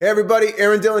Hey everybody,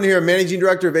 Aaron Dillon here, Managing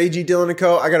Director of AG Dillon &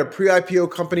 Co. I got a pre-IPO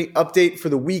company update for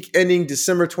the week ending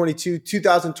December 22,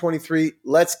 2023.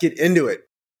 Let's get into it.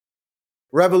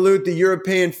 Revolut, the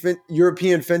European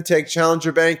fintech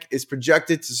challenger bank, is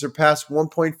projected to surpass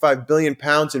 £1.5 billion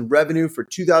in revenue for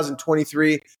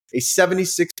 2023, a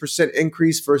 76%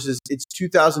 increase versus its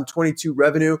 2022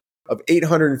 revenue of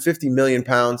 £850 million.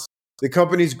 The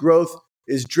company's growth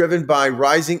is driven by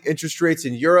rising interest rates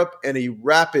in Europe and a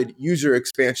rapid user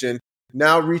expansion,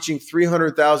 now reaching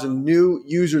 300,000 new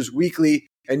users weekly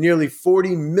and nearly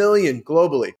 40 million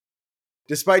globally.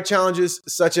 Despite challenges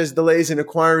such as delays in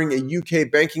acquiring a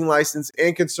UK banking license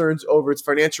and concerns over its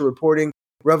financial reporting,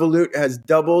 Revolut has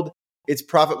doubled its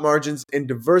profit margins and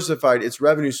diversified its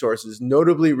revenue sources,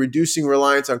 notably reducing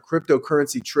reliance on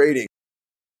cryptocurrency trading.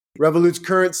 Revolut's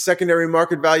current secondary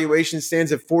market valuation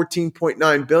stands at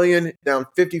 $14.9 billion, down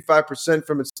 55%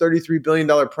 from its $33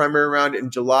 billion primary round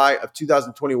in July of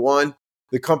 2021.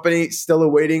 The company, still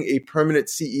awaiting a permanent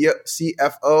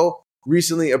CFO,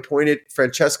 recently appointed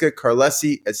Francesca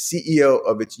Carlesi as CEO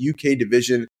of its UK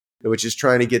division, which is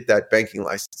trying to get that banking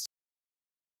license.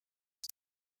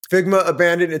 Figma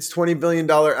abandoned its $20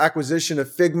 billion acquisition of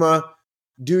Figma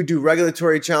due to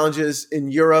regulatory challenges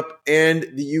in Europe and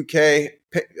the UK,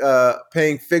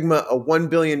 paying Figma a $1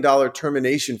 billion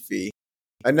termination fee.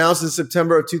 Announced in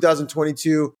September of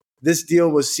 2022, this deal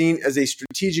was seen as a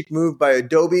strategic move by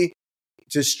Adobe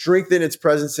to strengthen its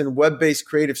presence in web-based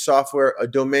creative software, a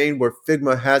domain where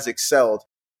Figma has excelled.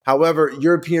 However,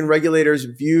 European regulators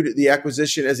viewed the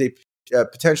acquisition as a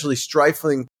potentially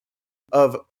stifling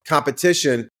of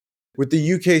competition, with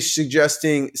the UK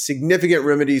suggesting significant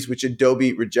remedies which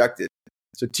Adobe rejected.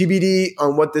 So TBD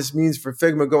on what this means for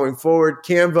Figma going forward.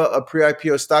 Canva, a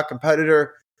pre-IPO stock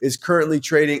competitor, is currently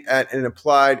trading at an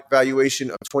implied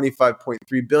valuation of $25.3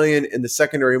 billion in the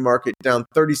secondary market, down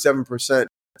 37%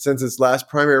 since its last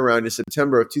primary round in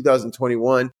September of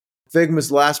 2021.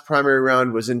 Figma's last primary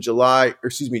round was in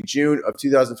June of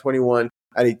 2021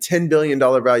 at a $10 billion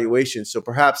valuation. So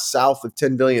perhaps south of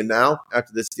 $10 billion now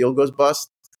after this deal goes bust.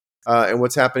 And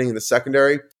what's happening in the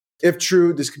secondary. If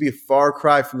true, this could be a far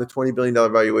cry from the $20 billion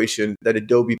valuation that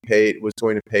Adobe was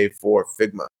going to pay for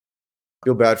Figma.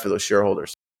 Feel bad for those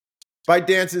shareholders.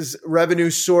 ByteDance's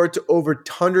revenue soared to over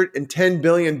 $110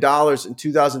 billion in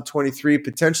 2023,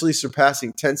 potentially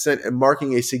surpassing Tencent and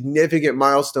marking a significant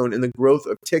milestone in the growth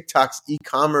of TikTok's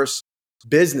e-commerce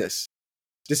business.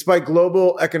 Despite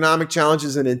global economic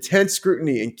challenges and intense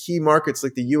scrutiny in key markets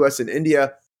like the US and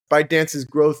India, ByteDance's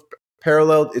growth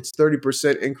paralleled its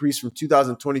 30% increase from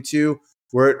 2022,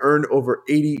 where it earned over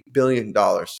 $80 billion.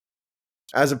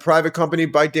 As a private company,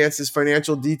 ByteDance's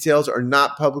financial details are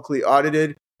not publicly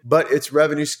audited, but its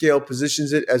revenue scale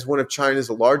positions it as one of China's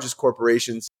largest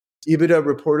corporations. EBITDA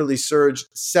reportedly surged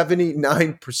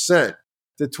 79%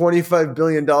 to $25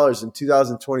 billion in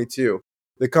 2022.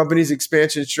 The company's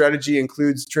expansion strategy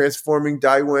includes transforming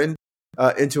Daiwen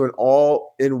into an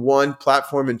all-in-one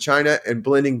platform in China and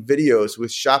blending videos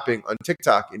with shopping on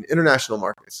TikTok in international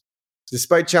markets.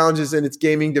 Despite challenges in its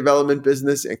gaming development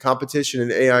business and competition in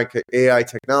AI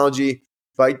technology,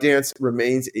 ByteDance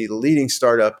remains a leading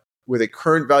startup with a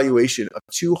current valuation of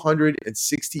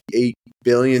 $268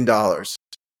 billion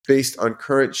based on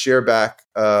current buyback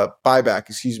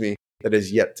that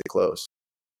is yet to close.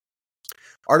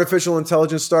 Artificial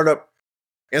intelligence startup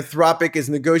Anthropic is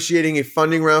negotiating a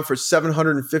funding round for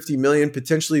 $750 million,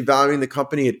 potentially valuing the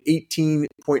company at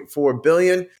 $18.4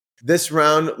 billion. This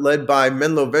round, led by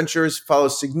Menlo Ventures,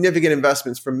 follows significant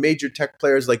investments from major tech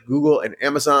players like Google and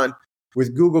Amazon,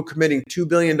 with Google committing $2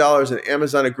 billion and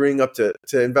Amazon agreeing to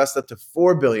invest up to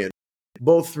 $4 billion,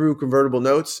 both through convertible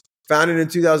notes. Founded in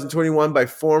 2021 by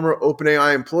former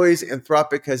OpenAI employees,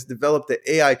 Anthropic has developed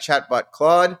the AI chatbot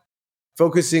Claude,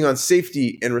 focusing on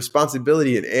safety and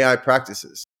responsibility in AI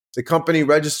practices. The company,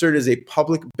 registered as a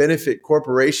public benefit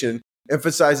corporation,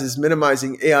 emphasizes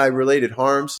minimizing AI-related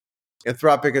harms.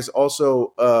 Anthropic has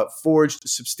also forged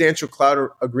substantial cloud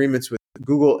agreements with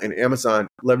Google and Amazon,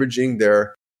 leveraging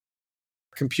their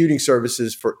computing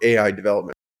services for AI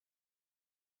development.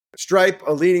 Stripe,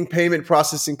 a leading payment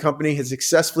processing company, has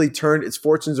successfully turned its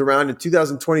fortunes around in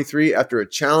 2023 after a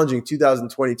challenging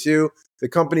 2022. The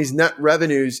company's net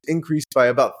revenues increased by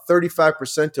about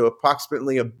 35% to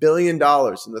approximately $1 billion in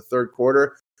the third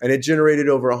quarter, and it generated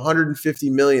over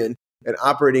 $150 million in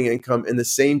operating income in the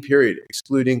same period,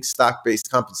 excluding stock-based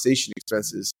compensation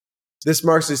expenses. This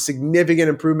marks a significant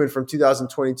improvement from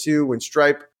 2022, when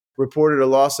Stripe reported a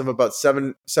loss of about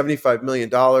 $75 million.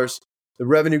 The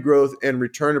revenue growth and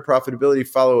return to profitability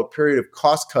follow a period of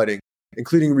cost cutting,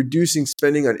 including reducing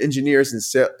spending on engineers and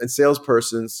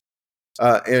salespersons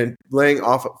and laying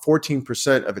off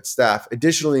 14% of its staff.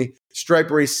 Additionally,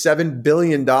 Stripe raised $7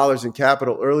 billion in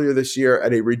capital earlier this year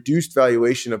at a reduced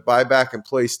valuation of buyback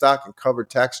employee stock and covered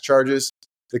tax charges.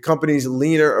 The company's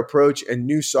leaner approach and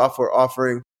new software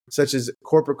offering, such as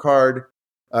corporate card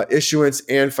issuance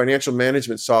and financial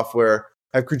management software,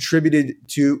 have contributed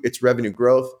to its revenue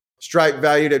growth. Stripe,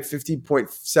 valued at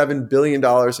 $50.7 billion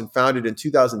and founded in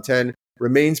 2010,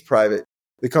 remains private.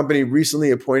 The company recently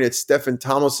appointed Stefan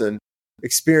Tomlinson,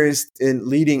 experienced in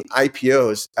leading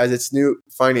IPOs, as its new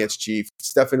finance chief.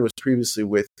 Stefan was previously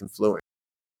with Confluent.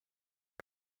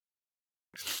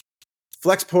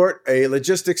 Flexport, a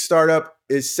logistics startup,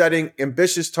 is setting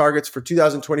ambitious targets for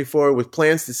 2024 with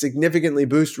plans to significantly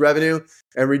boost revenue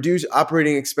and reduce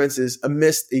operating expenses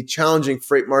amidst a challenging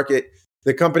freight market.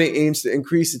 The company aims to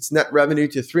increase its net revenue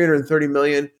to $330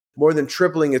 million, more than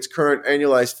tripling its current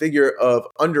annualized figure of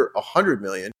under $100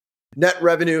 million. Net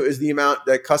revenue is the amount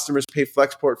that customers pay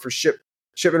Flexport for shipment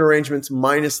arrangements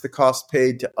minus the cost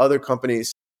paid to other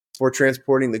companies for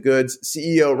transporting the goods.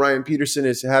 CEO Ryan Peterson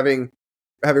is having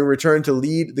returned to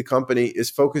lead the company, is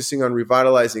focusing on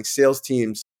revitalizing sales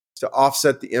teams to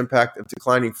offset the impact of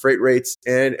declining freight rates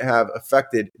and have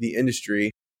affected the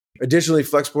industry. Additionally,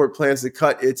 Flexport plans to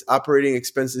cut its operating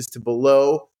expenses to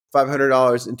below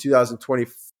 $500 in 2020,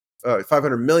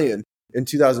 $500 million in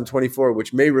 2024,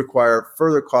 which may require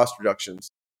further cost reductions.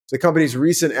 The company's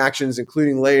recent actions,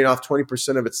 including laying off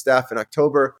 20% of its staff in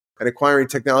October and acquiring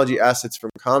technology assets from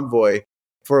Convoy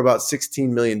for about $16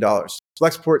 million.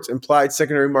 Flexport's implied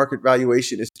secondary market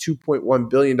valuation is $2.1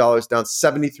 billion, down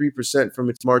 73% from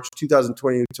its March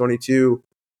 2022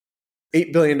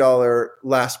 $8 billion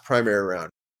last primary round.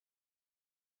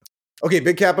 Okay,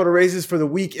 big capital raises for the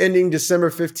week ending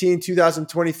December 15,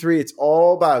 2023. It's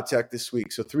all biotech this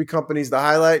week. So 3 companies to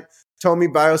highlight. Tomi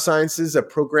Biosciences, a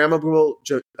programmable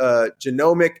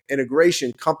genomic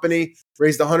integration company,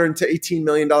 raised $118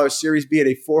 million Series B at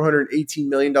a $418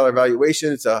 million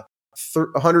valuation. It's a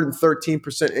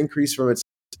 113% increase from its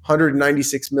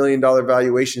 $196 million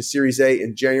valuation Series A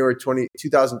in January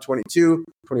 2022,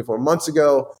 24 months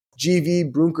ago.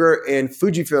 GV, Brunker, and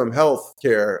Fujifilm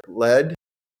Healthcare led.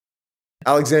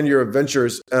 Alexandria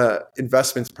Ventures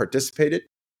investments participated.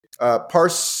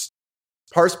 Parse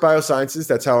Biosciences,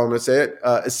 that's how I'm going to say it,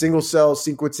 a single-cell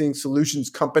sequencing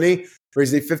solutions company,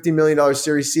 raised a $50 million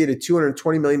Series C at a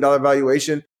 $220 million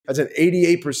valuation. That's an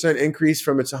 88% increase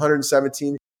from its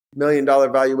 $117 million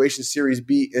valuation Series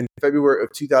B in February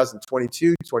of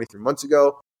 2022, 23 months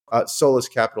ago. Solus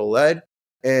Capital led.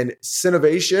 And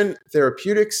Synovation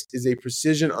Therapeutics is a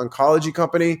precision oncology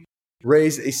company,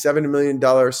 raised a $7 million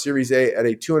Series A at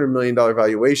a $200 million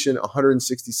valuation,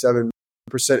 167%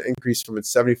 increase from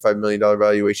its $75 million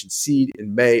valuation seed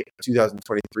in May of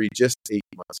 2023, just 8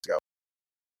 months ago.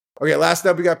 Okay, last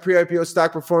up, we got pre-IPO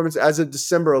stock performance as of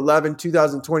December 11,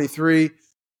 2023.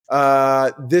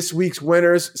 This week's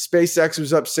winners, SpaceX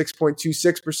was up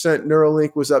 6.26%,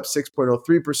 Neuralink was up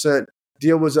 6.03%,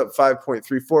 Deal was up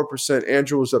 5.34%,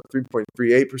 Andrew was up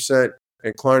 3.38%,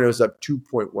 and Klarna was up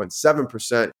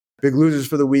 2.17%. Big losers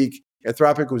for the week.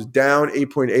 Anthropic was down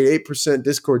 8.88%.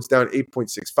 Discord's down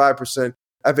 8.65%.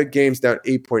 Epic Games down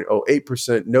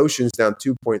 8.08%. Notion's down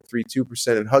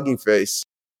 2.32%. And Hugging Face,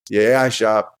 the AI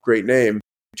shop, great name,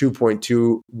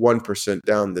 2.21%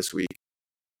 down this week.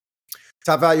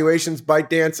 Top valuations,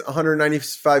 ByteDance,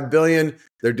 $195 billion.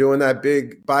 They're doing that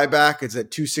big buyback. It's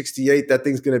at $268. That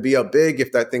thing's going to be up big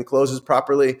if that thing closes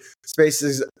properly.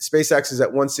 SpaceX is at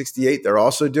 $168. They're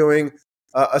also doing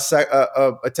a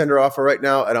tender offer right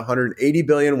now at $180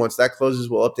 billion. Once that closes,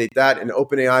 we'll update that. And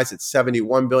OpenAI is at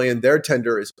 $71 billion. Their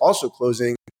tender is also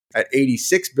closing at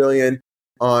 $86 billion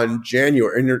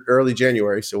in early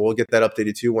January. So we'll get that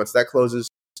updated too once that closes.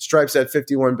 Stripe's at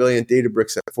 $51 billion.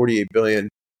 Databricks at $48 billion.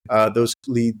 Those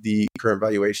lead the current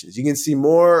valuations. You can see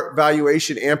more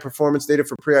valuation and performance data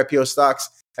for pre-IPO stocks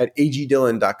at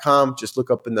agdillon.com. Just look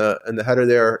up in the header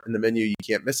there in the menu. You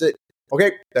can't miss it.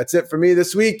 Okay, that's it for me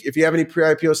this week. If you have any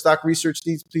pre-IPO stock research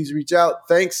needs, please reach out.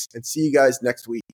 Thanks, and see you guys next week.